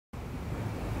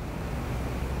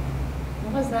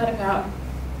What was that about?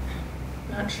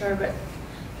 Not sure, but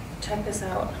check this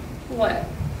out. What?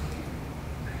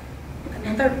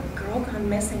 Another girl gone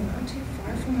missing not too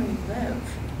far from where you live.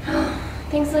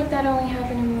 Things like that only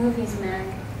happen in movies, Meg.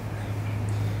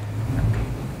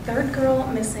 Third girl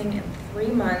missing in 3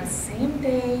 months. Same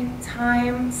day,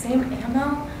 time, same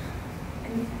ammo.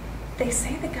 And they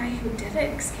say the guy who did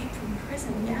it escaped from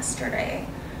prison yesterday.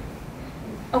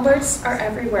 Alerts are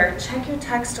everywhere. Check your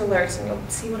text alerts and you'll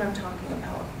see what I'm talking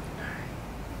about.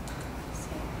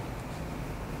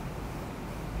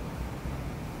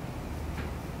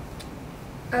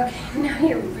 Okay, now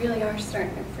you really are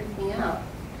starting to freak me out.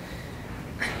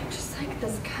 Just like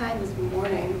this guy this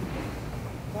morning.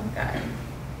 What guy?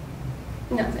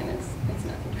 Nothing, it's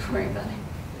nothing, don't worry about it.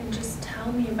 Then just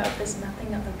tell me about this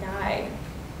nothing of a guy.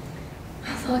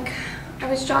 Look, I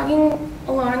was jogging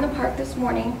alone in the park this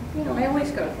morning. You know, I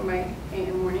always go for my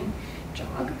AM morning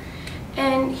jog.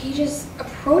 And he just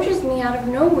approaches me out of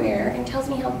nowhere and tells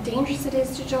me how dangerous it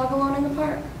is to jog alone in the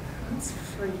park. That's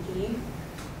freaky.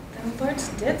 The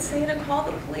alerts did say to call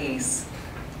the police.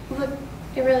 Look,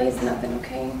 it really is nothing,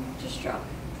 okay? Just drop it.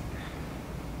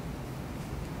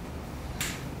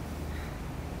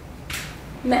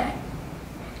 Matt.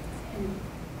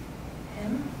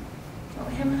 Him? Oh,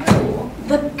 him who?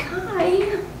 The guy?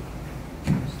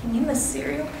 You mean the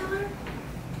serial killer?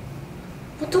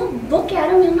 Well, don't look at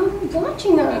him. You'll know we're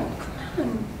watching him. Come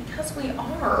on. Because we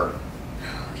are.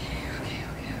 Okay.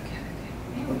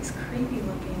 Ew, he's creepy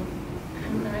looking. I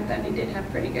don't know, I thought he did have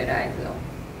pretty good eyes, though.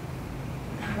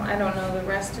 Well, I don't know the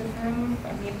rest of him.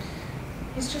 I mean,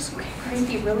 he's just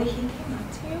creepy. Really, he came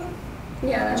up to you?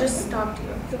 Yeah. I just stopped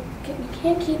you. You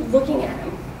can't keep looking at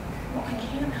him. Well, I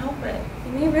can't help it.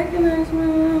 You may recognize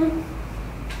me.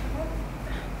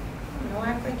 No,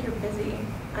 act like you're busy.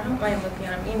 I don't mind looking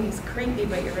at him. I mean, he's creepy,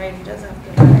 but you're right, he does have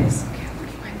good eyes. Okay, look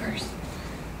at my purse.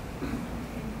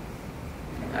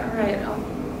 Alright,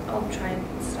 I'll try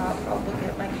and stop. I'll look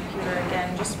at my computer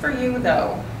again, just for you,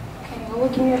 though. Okay, I'll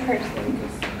look in your purse then,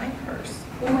 because My purse.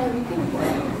 what am I looking for?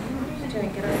 What are you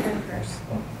doing? Get out of your purse.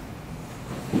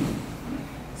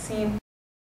 See,